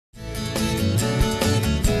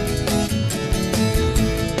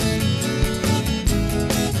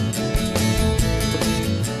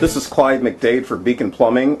This is Clyde McDade for Beacon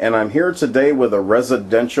Plumbing, and I'm here today with a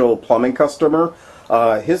residential plumbing customer.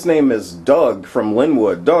 His name is Doug from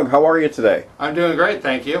Linwood. Doug, how are you today? I'm doing great,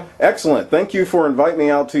 thank you. Excellent. Thank you for inviting me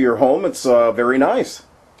out to your home. It's very nice.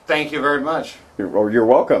 Thank you very much. You're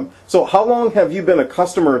welcome. So how long have you been a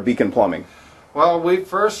customer of Beacon Plumbing? Well, we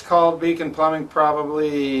first called Beacon Plumbing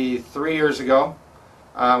probably 3 years ago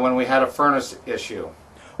when we had a furnace issue.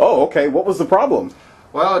 Oh, okay. What was the problem?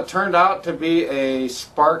 Well, it turned out to be a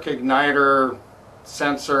spark igniter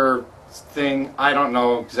sensor thing. I don't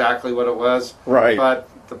know exactly what it was. Right. But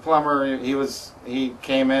the plumber, he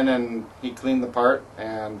came in and he cleaned the part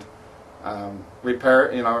and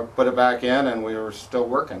put it back in, and we were still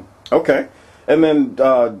working. Okay. And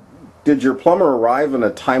then did your plumber arrive in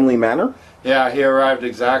a timely manner? Yeah, he arrived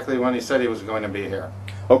exactly when he said he was going to be here.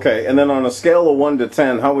 Okay, and then on a scale of 1 to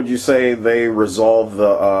 10, how would you say they resolved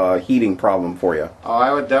the heating problem for you? Oh,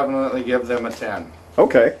 I would definitely give them a 10.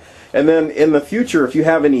 Okay, and then in the future, if you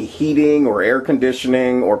have any heating or air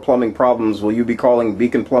conditioning or plumbing problems, will you be calling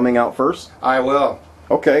Beacon Plumbing out first? I will.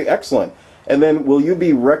 Okay, excellent. And then will you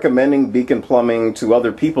be recommending Beacon Plumbing to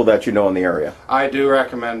other people that you know in the area? I do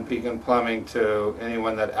recommend Beacon Plumbing to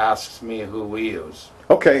anyone that asks me who we use.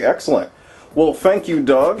 Okay, excellent. Well, thank you,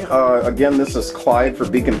 Doug. Again, this is Clyde for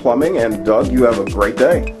Beacon Plumbing, and Doug, you have a great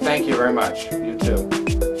day. Thank you very much.